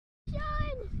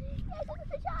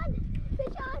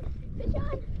Fish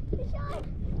on! Fish on!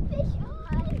 Fish on!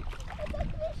 I got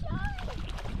fish on!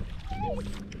 Yes!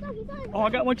 Look, he's on. Oh, I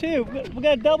got one too. We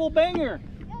got a double banger.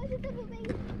 That was a double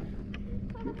banger.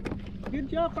 Good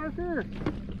job, Parker.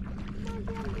 Come on,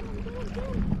 get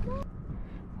him.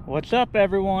 What's up,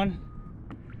 everyone?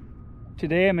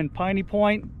 Today I'm in Piney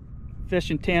Point,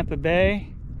 fishing Tampa Bay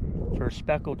for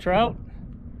speckled trout.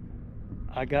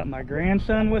 I got my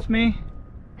grandson with me.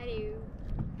 I do.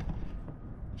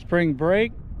 Spring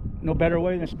break, no better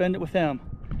way than spend it with him.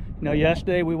 You know,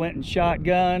 yesterday we went and shot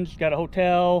guns, got a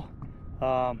hotel,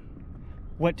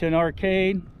 went to an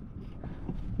arcade.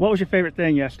 What was your favorite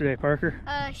thing yesterday, Parker?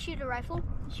 Shooting the rifle.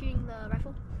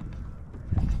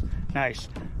 Nice.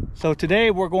 So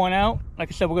today we're going out.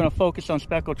 Like I said, we're going to focus on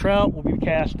speckled trout. We'll be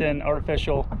casting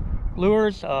artificial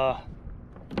lures.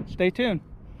 Stay tuned.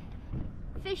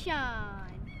 Fish on.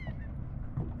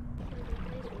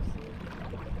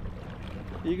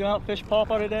 You going out fish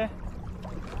pawpaw today?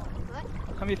 What?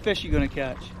 How many fish you going to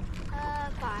catch? 5,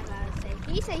 I would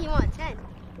say. He said he wanted 10.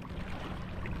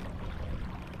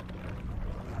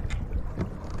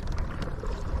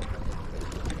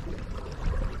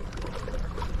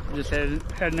 Just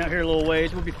heading out here a little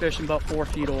ways. We'll be fishing about 4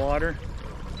 feet of water.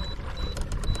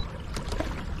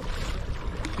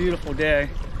 Beautiful day.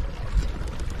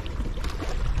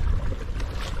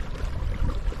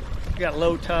 We got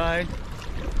low tide.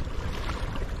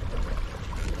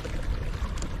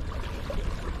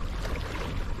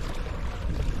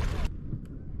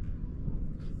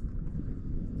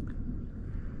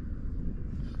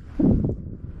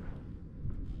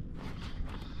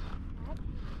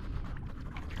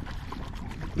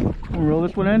 We'll roll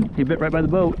this one in. He bit right by the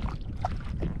boat.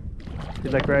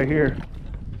 He's like right here.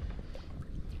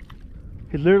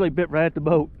 He literally bit right at the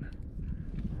boat.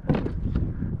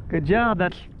 Good job.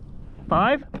 That's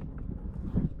 5? No,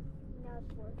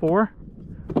 it's 4? 4.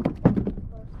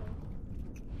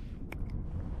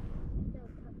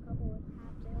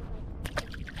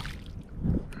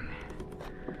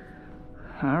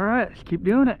 All right, let's keep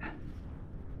doing it.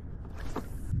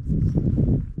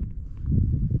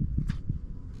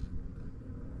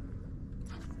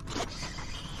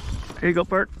 Here you go,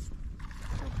 Bert.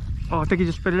 Oh, I think he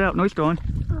just spit it out. No, he's still on.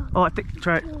 Oh, I think,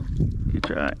 try it. You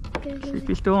try it. See if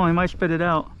he's still on. He might spit it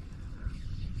out.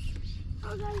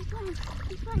 Oh God, he's fighting.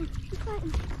 He's fighting. He's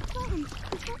fighting. He's fighting.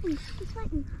 He's fighting. He's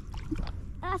fighting.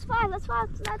 That's 5. That's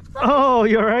 5. That's 5. Oh,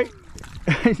 you all right?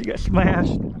 He got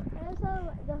smashed. That's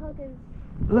how the hook is.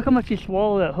 Look how much he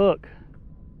swallowed that hook.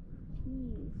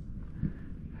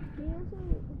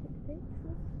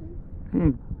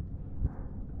 Jeez.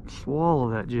 Swallow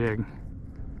that jig.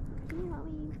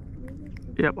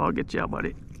 Yep, I'll get you out,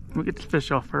 buddy. We'll get this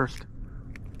fish off first.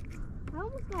 I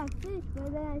almost got a fish,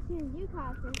 but then I seen you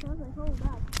caught fish, so I was like, hold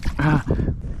up.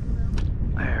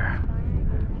 There.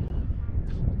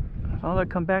 I'll let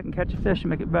come back and catch a fish and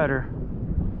make it better.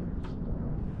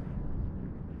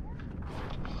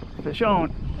 Fish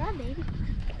on. Yeah, baby.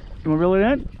 You want to reel it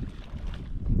in?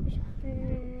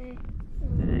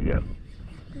 There you go.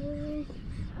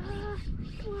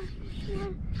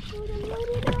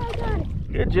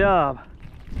 Good job.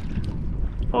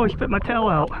 Oh, he spit my tail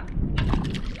out.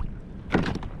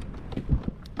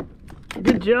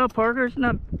 Good job, Parker. It's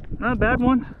not a bad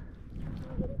one.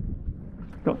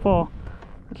 Don't fall.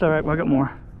 It's all right. I got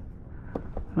more.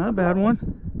 Not a bad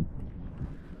one.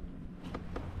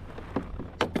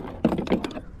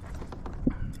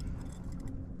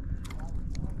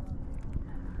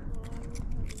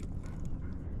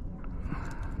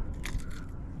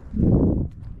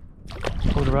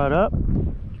 Pull the rod up.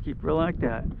 Just keep reeling like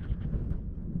that.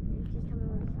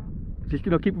 Just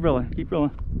keep reeling. Keep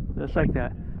reeling. Just like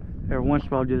that. Every once in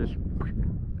a while, do this.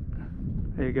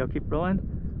 There you go. Keep reeling.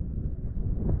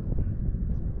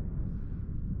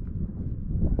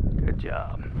 Good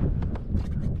job.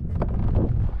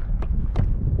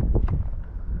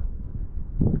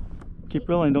 Keep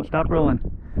reeling. Don't stop reeling,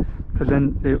 because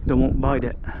then they won't bite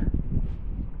it.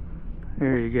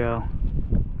 There you go.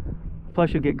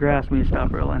 Plus, you'll get grass when you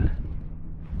stop reeling.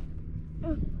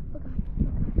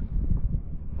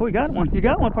 Oh, you got one. You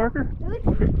got one, Parker.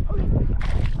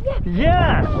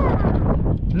 Yes!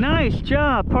 Nice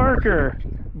job, Parker.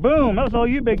 Boom. That was all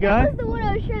you, big guy. That was the one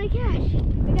I was trying to catch.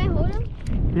 The guy hold him?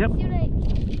 Yep. See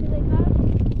what I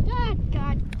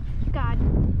caught him? God.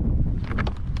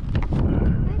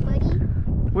 Hi, buddy.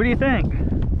 What do you think?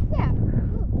 Yeah.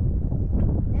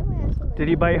 Definitely has some. Did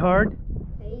he bite hard?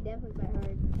 Yeah, he definitely bite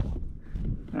hard.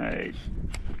 Nice.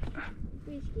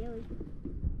 Pretty scary.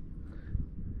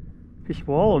 He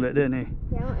swallowed it, didn't he?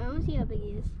 Yeah, I want to see how big he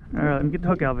is. All right, let me get the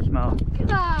hook out of his mouth.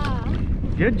 Ah.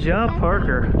 Good job,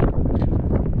 Parker.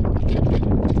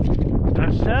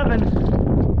 That's 7.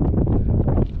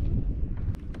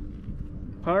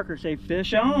 Parker, say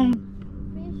fish on.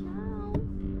 Fish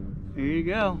on. There you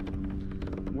go.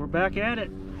 We're back at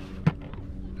it.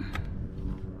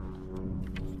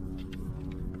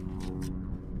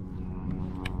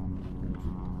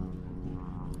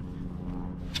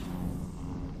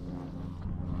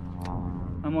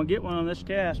 I'm gonna get one on this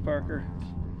cast, Parker.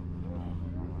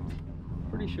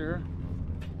 Pretty sure.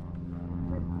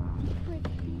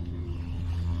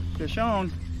 Fish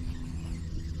on.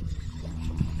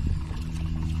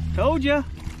 Told ya.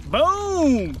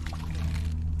 Boom!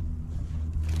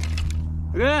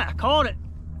 Look at that, I caught it.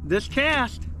 This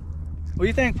cast. What do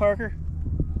you think, Parker?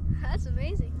 That's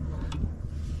amazing.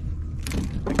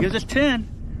 That gives us 10.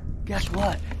 Guess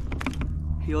what?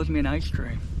 He owes me an ice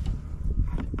cream.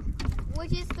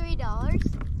 Which is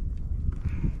 $3.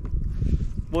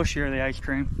 We'll share the ice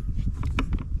cream.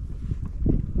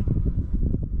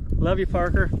 Love you,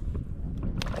 Parker.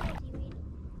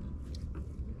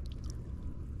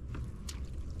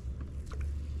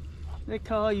 They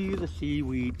call you the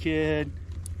seaweed kid.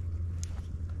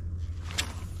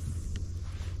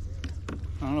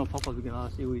 I don't know, Papa's get a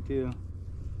lot of seaweed too.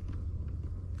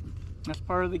 That's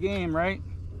part of the game, right?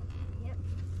 Yep.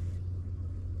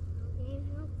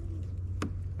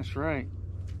 That's right.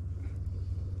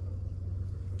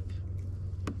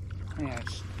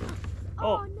 Yes.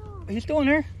 Oh no. He's still in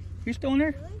there. He's still in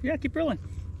there. Really? Yeah, keep reeling.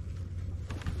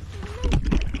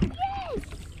 Yes!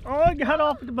 Oh, I got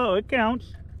off the boat. It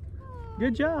counts.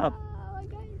 Good job. Oh, I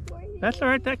got it for you. That's all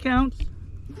right. That counts.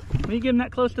 When you get him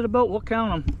that close to the boat, we'll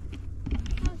count them.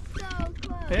 That was so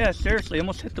close. Yeah, seriously,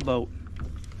 almost hit the boat.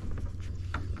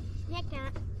 Snack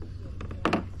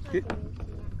that.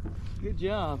 Good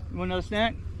job. You want another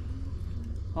snack?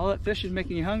 All that fish is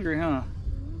making you hungry, huh?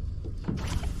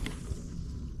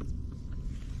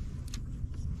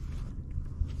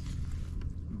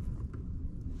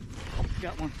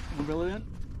 Got one. Wanna reel it in?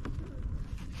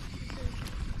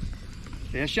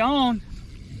 Fish on.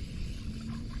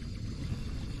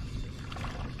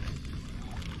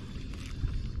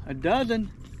 A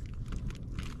dozen.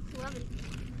 11.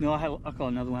 No, I'll call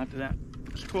another one after that.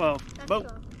 It's 12. That's Boat.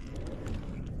 12.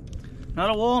 Not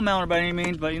a wall mounter by any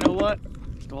means, but you know what?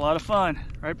 It's a lot of fun.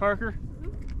 Right, Parker?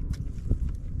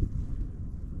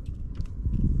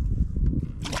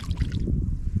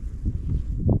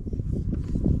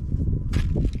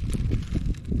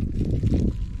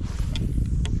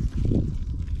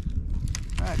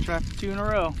 All right, try for 2 in a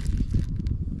row.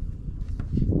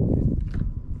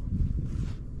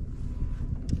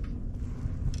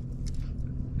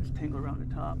 Just tangle around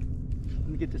the top. Let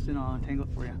me get this in on and tangle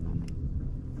it for you.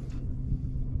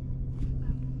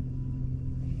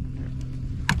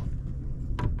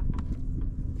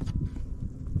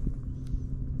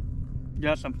 You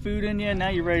got some food in you, and now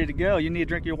you're ready to go. You need to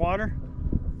drink your water?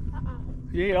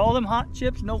 You ate all them hot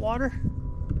chips, no water?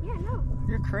 Yeah, no.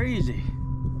 You're crazy.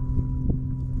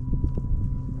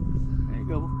 There you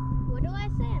go. What do I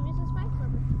say? I'm just a spice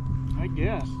lover. I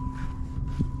guess.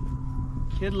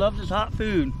 Kid loves his hot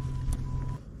food.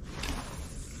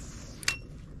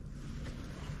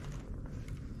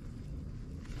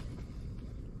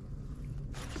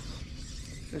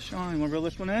 Fish on. You want to reel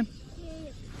this one in? Yeah.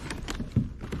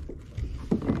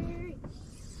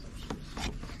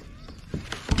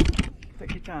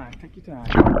 Take your time. Take your time.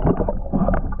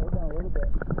 Slow down a little bit.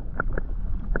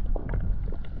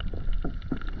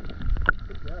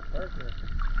 Good job, Parker.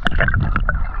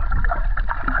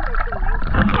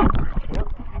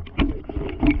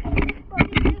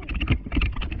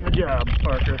 Good job,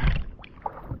 Parker.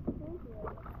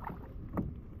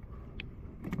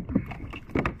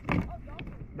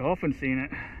 Dolphin seen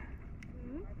it.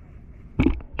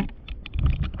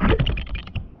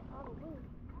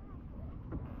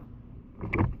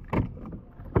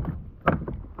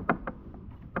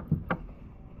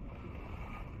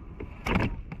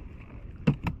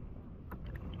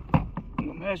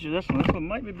 We'll measure this one. This one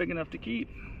might be big enough to keep.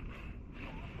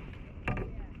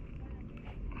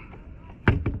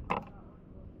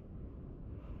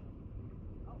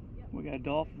 We got a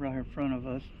dolphin right here in front of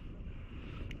us.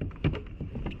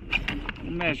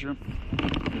 We'll measure him.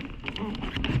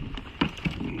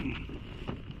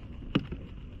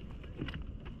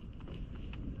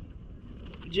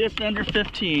 Just under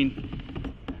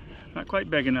 15. Not quite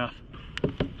big enough.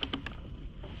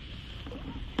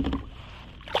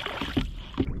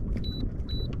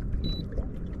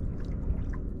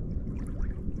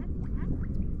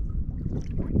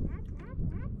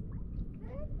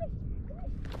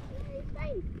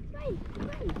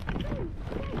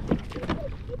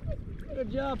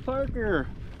 Good job, Parker.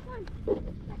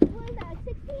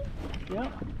 Yep.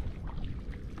 Oh,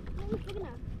 he's big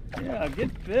enough. Yeah,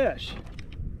 good fish.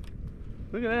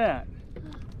 Look at that.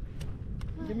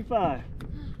 Give me 5.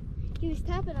 He was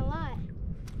tapping a lot.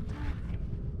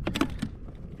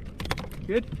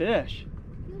 Good fish.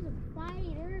 He was a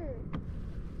fighter.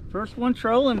 First one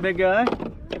trolling, big guy. Oh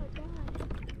God,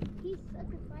 he's such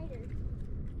a fighter.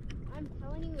 I'm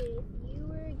telling you, if you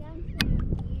were against him,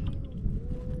 you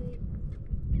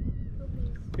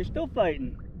would. He's still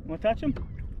fighting. Want to touch him?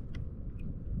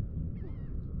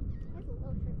 That's a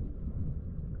little tricky.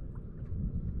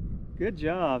 Good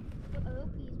job. I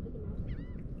hope he's big enough.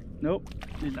 Nope,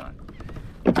 he's not.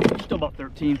 He's still about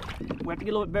 13. We have to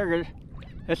get a little bit bigger.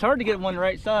 It's hard to get one the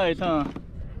right size, huh?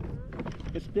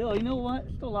 But still, you know what?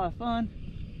 It's still a lot of fun.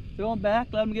 Throw him back,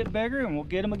 let him get bigger, and we'll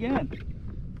get him again. First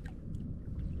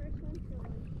one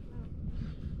trolling.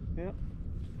 Wow. Yep.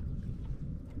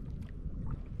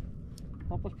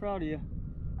 Papa's proud of you.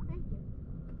 Thank you.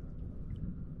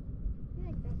 I feel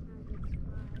like that's not a good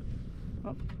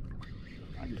spot. Oh,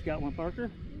 I just got one,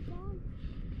 Parker. You got him?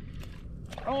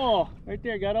 Oh, right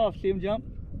there, got off. See him jump?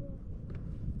 Yeah.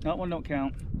 That one don't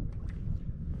count.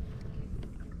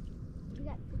 You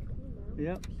got 16 though.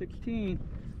 Yep, 16.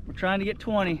 We're trying to get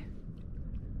 20.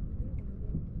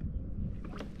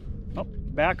 Oh,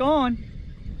 back on.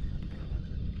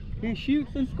 He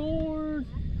shoots and scores.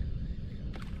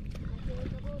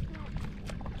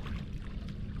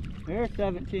 There's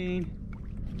 17.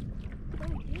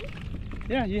 17?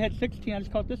 Yeah, you had 16. I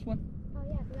just caught this one. Oh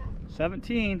yeah, I forgot.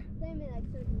 17. They made like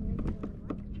 17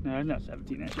 inches. No, it's not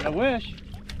 17 inches. I wish.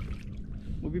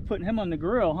 We'll be putting him on the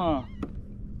grill, huh?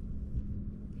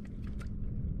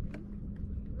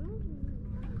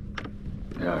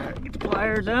 All right, get the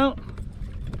pliers out.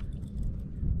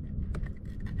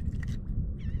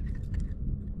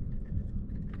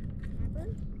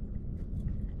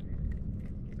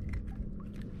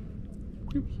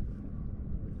 Oops.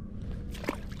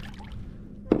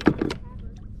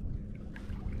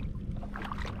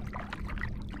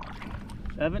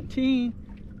 17.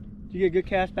 Did you get a good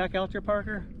cast back out there,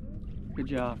 Parker? Good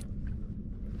job.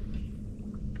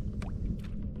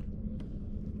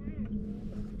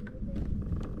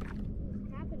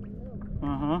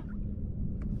 Uh-huh.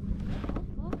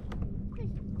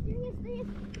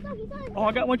 Oh,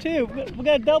 I got one too. We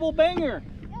got a double banger.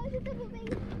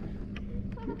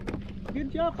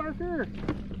 Good job, Parker.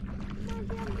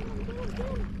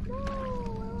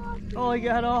 Oh, he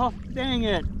got off. Dang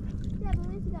it.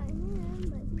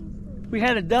 We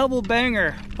had a double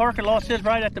banger. Parker lost his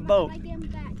right at the boat.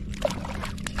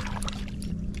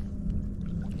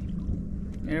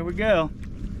 There we go.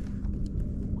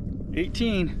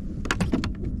 18.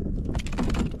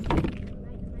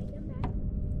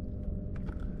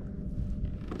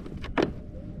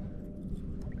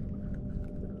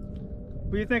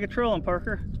 What do you think of trolling,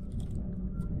 Parker?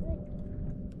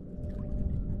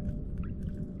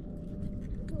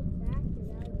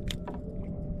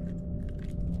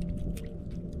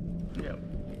 Yep.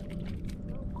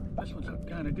 This one's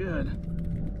kind of good.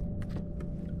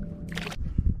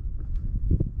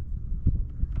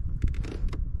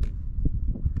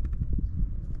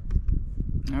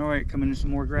 All right, coming in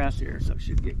some more grass here, so it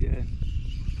should get good.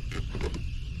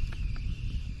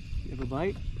 You have a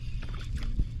bite?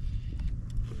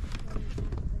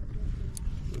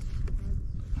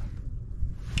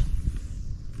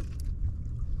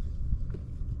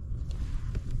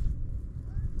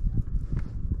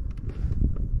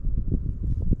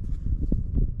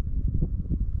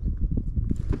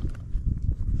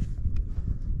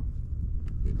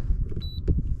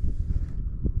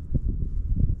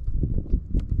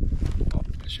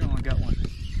 Sean got one.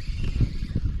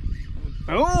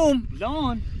 Boom! He's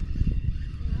on.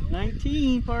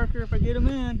 19, Parker, if I get him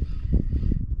in.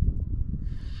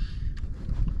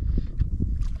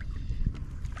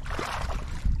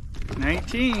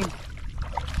 $19.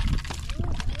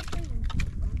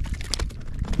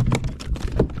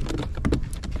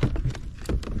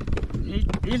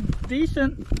 He's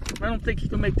decent. I don't think he's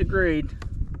gonna make the grade.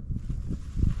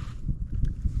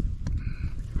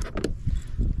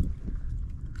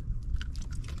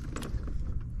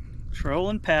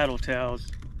 Trolling paddle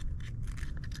tails.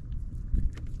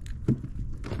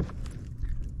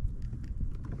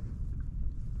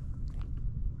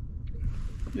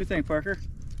 What do you think, Parker?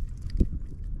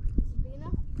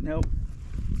 Nope.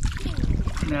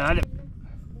 No, I didn't.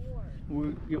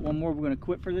 We'll get one more. We're going to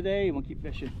quit for the day. We'll keep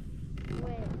fishing.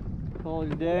 Call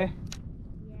it a day.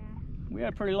 Yeah. We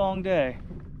had a pretty long day.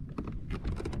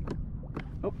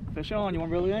 Oh, fish on. You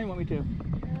want to reel it in? You want me to?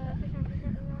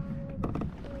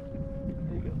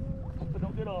 There you go. But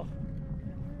don't get off.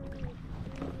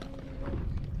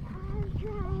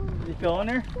 he still on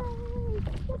there? Yes,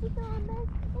 he's still on there.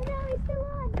 And now he's still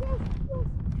on. Yes,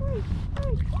 hurry,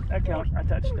 hurry. That counts. I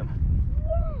touched him.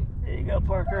 Yes. There you go,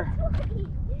 Parker.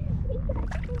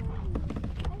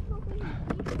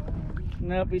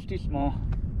 Nope, he's too small.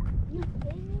 You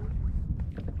kidding me?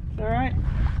 It's alright.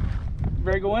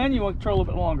 Ready to go in? You want to try a little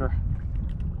bit longer?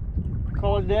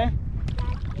 Call it a day?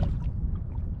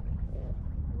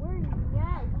 We're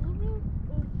not leaving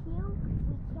until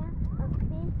we catch a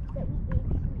fish that we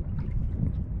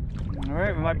ate.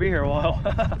 Alright, we might be here a while.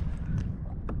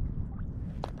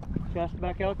 Cast it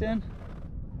back out then?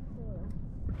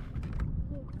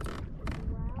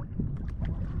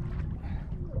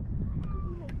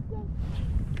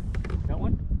 Got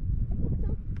one?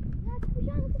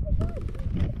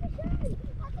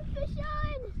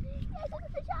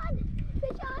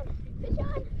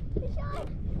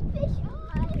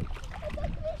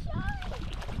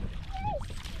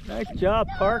 Nice job,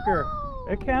 Parker.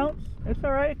 It counts. It's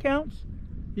alright, it counts.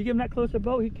 You give him that close a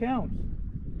boat, he counts.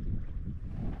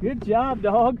 Good job,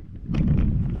 dog.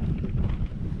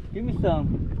 Give me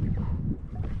some.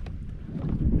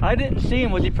 I didn't see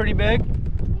him. Was he pretty big? He was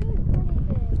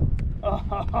pretty big.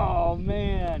 Oh,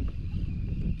 man.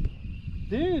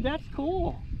 Dude, that's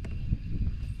cool.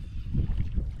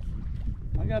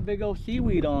 I got big old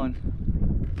seaweed on.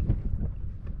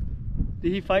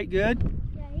 Did he fight good?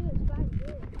 Yeah, he was fine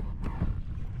good.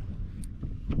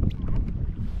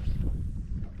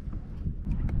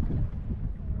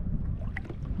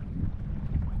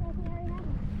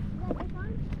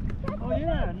 Oh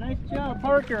yeah, nice job,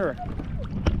 Parker.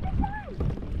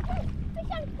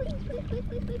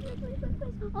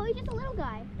 Oh, he's just a little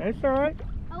guy. That's alright.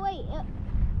 Oh wait, it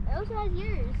also has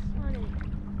yours on it.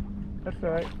 That's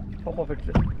alright. Hope I'll fix it.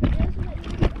 It also has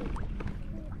yours on it.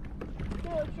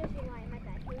 No, it's just your line, my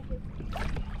bad.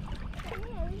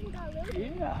 Yeah, at least you got a little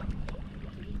bit. Yeah.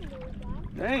 Just a little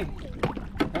guy. Dang.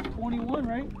 That's 21,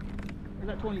 right? Or is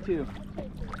that 22?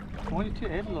 22.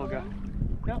 It's a little guy.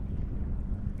 Yep.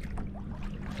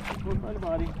 Go by the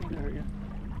body. Can't hurt you.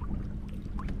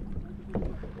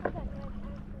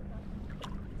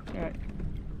 Alright.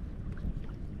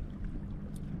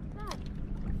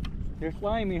 They're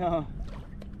slimy, huh?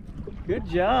 Good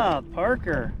job,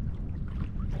 Parker.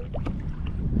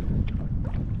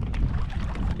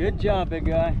 Good job, big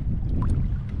guy.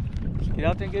 Get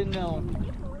out there and get another one.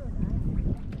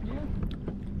 Yeah.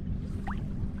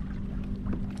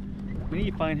 We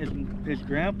need to find his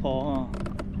grandpa, huh?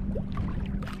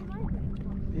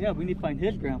 Yeah, we need to find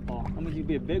his grandpa. That means he'd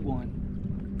be a big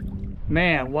one.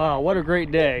 Man, wow, what a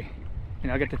great day. You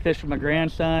know, I got to fish with my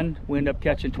grandson. We ended up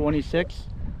catching 26.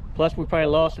 Plus, we probably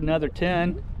lost another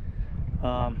 10.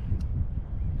 No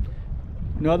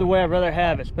other way I'd rather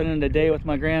have it, spending the day with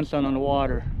my grandson on the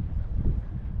water.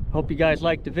 Hope you guys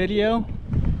liked the video.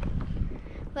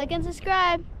 Like and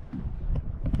subscribe.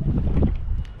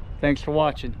 Thanks for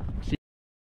watching.